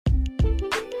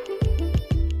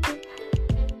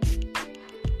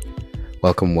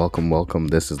Welcome, welcome, welcome.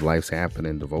 This is Life's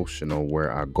Happening Devotional,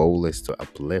 where our goal is to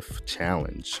uplift,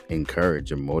 challenge,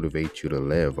 encourage, and motivate you to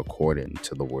live according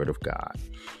to the Word of God.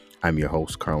 I'm your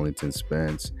host, Carlington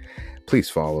Spence. Please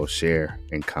follow, share,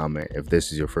 and comment. If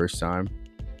this is your first time,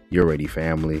 you're already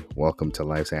family. Welcome to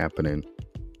Life's Happening.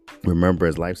 Remember,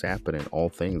 as life's happening, all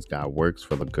things God works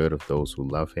for the good of those who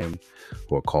love Him,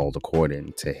 who are called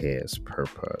according to His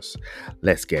purpose.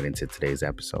 Let's get into today's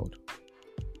episode.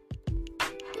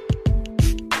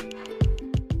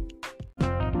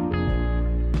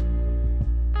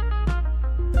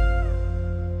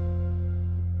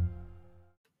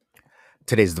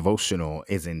 Today's devotional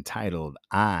is entitled,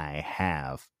 I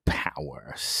Have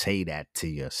Power. Say that to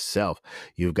yourself.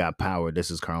 You've got power. This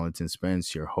is Carlington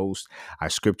Spence, your host. Our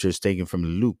scripture is taken from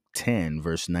Luke 10,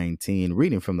 verse 19.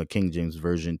 Reading from the King James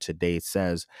Version today, it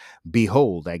says,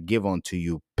 Behold, I give unto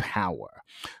you power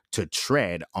to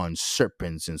tread on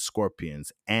serpents and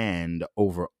scorpions and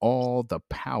over all the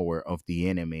power of the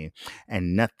enemy,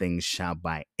 and nothing shall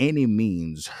by any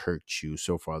means hurt you.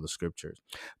 So far, the scriptures.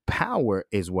 Power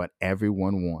is what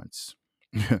everyone wants.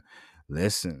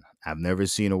 Listen, I've never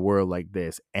seen a world like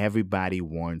this. Everybody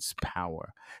wants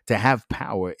power. To have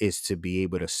power is to be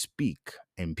able to speak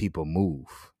and people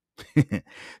move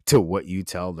to what you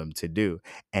tell them to do.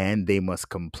 And they must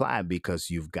comply because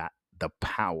you've got the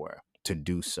power to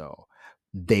do so.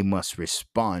 They must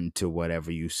respond to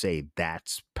whatever you say.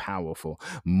 That's powerful.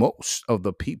 Most of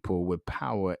the people with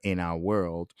power in our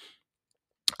world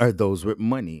are those with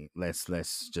money.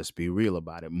 Let's just be real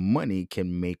about it. Money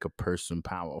can make a person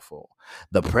powerful.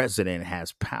 The president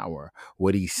has power.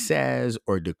 What he says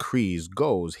or decrees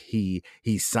goes. He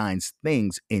signs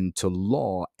things into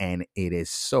law, and it is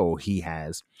so. He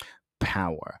has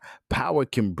power. Power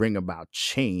can bring about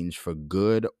change for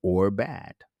good or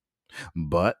bad.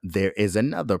 But there is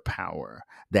another power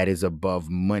that is above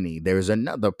money. There's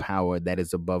another power that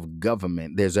is above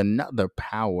government. There's another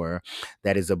power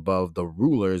that is above the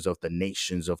rulers of the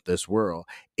nations of this world.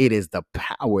 It is the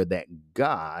power that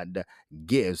God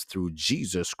gives through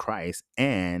Jesus Christ,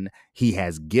 and He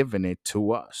has given it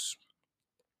to us.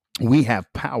 We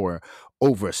have power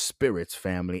over spirits,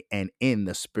 family, and in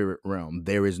the spirit realm.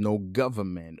 There is no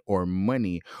government or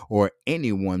money or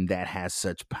anyone that has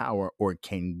such power or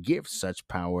can give such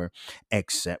power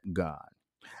except God.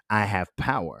 I have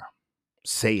power.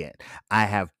 Say it. I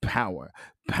have power.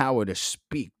 Power to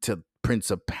speak to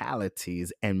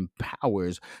principalities and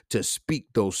powers to speak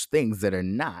those things that are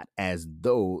not as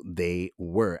though they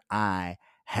were. I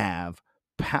have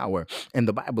power. And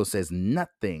the Bible says,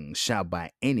 nothing shall by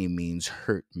any means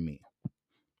hurt me.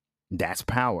 That's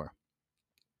power.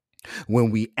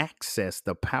 When we access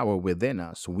the power within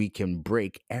us, we can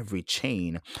break every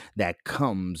chain that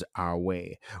comes our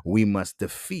way. We must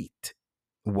defeat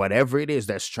whatever it is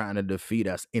that's trying to defeat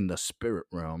us in the spirit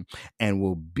realm, and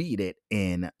we'll beat it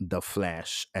in the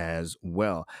flesh as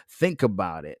well. Think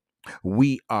about it.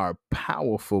 We are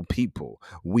powerful people.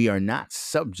 We are not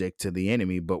subject to the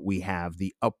enemy, but we have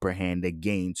the upper hand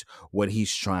against what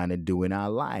he's trying to do in our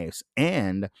lives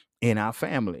and in our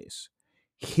families.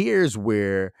 Here's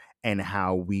where and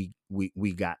how we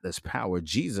got this power.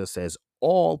 Jesus says,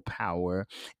 all power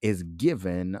is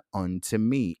given unto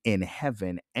me in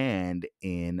heaven and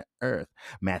in earth.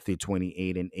 Matthew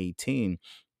 28 and 18.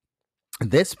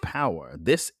 This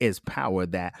is power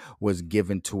that was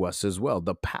given to us as well.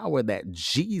 The power that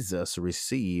Jesus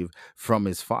received from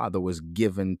his Father was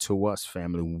given to us,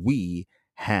 family. We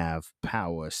have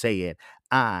power. Say it.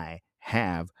 I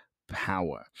have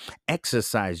power.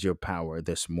 Exercise your power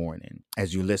this morning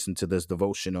as you listen to this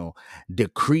devotional.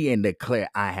 Decree and declare,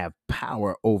 I have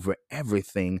power over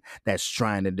everything that's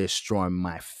trying to destroy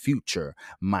my future,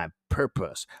 my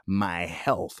purpose, my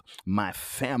health, my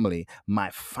family, my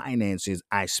finances.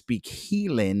 I speak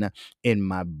healing in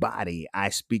my body. I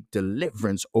speak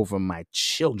deliverance over my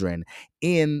children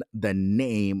in the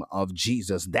name of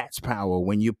Jesus. That's power.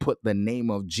 When you put the name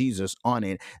of Jesus on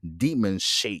it, demons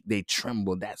shake, they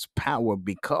tremble. That's power,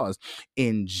 because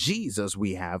in Jesus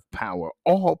we have power.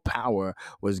 All power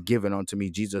was given unto me,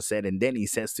 Jesus said. And then he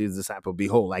says to his disciple,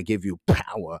 behold, I give you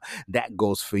power. That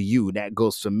goes for you. That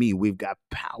goes for me. We've got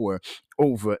power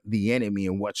over the enemy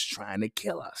and what's trying to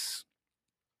kill us.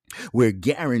 We're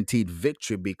guaranteed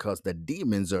victory because the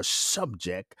demons are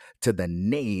subject to the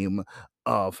name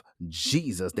of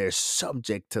Jesus. They're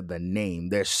subject to the name.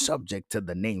 They're subject to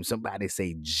the name. Somebody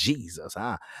say Jesus.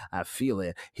 I feel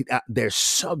it. They're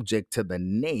subject to the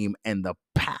name and the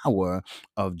power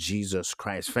of Jesus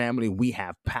Christ. Family, we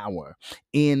have power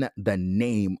in the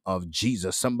name of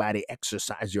Jesus. Somebody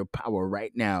exercise your power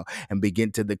right now and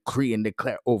begin to decree and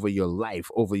declare over your life,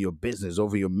 over your business,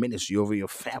 over your ministry, over your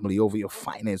family, over your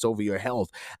finance, over your health.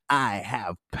 I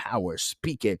have power.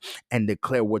 Speak it and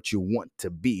declare what you want to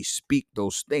be. Speak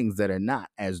those things that are not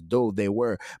as though they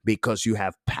were, because you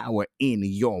have power in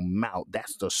your mouth.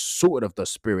 That's the sword of the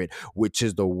Spirit, which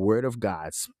is the word of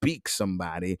God. Speak,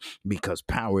 somebody, because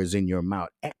power is in your mouth.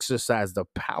 Exercise the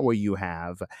power you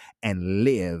have and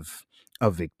live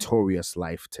a victorious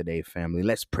life today, family.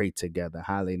 Let's pray together.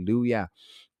 Hallelujah.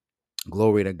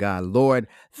 Glory to God. Lord,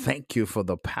 thank you for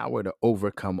the power to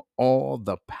overcome all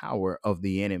the power of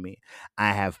the enemy.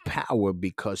 I have power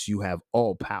because you have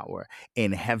all power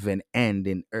in heaven and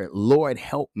in earth. Lord,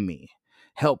 help me.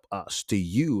 Help us to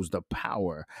use the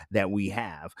power that we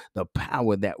have, the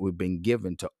power that we've been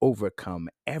given to overcome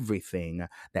everything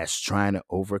that's trying to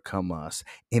overcome us.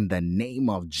 In the name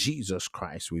of Jesus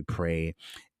Christ, we pray.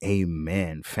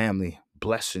 Amen. Family,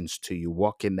 blessings to you.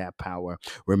 Walk in that power.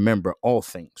 Remember, all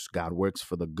things God works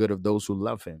for the good of those who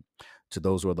love him, to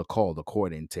those who are the called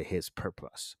according to his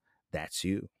purpose. That's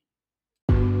you.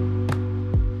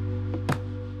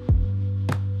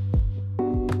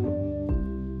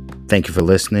 Thank you for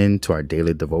listening to our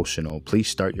daily devotional. Please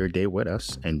start your day with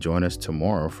us and join us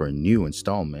tomorrow for a new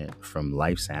installment from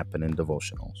Life's Happening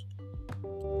Devotionals.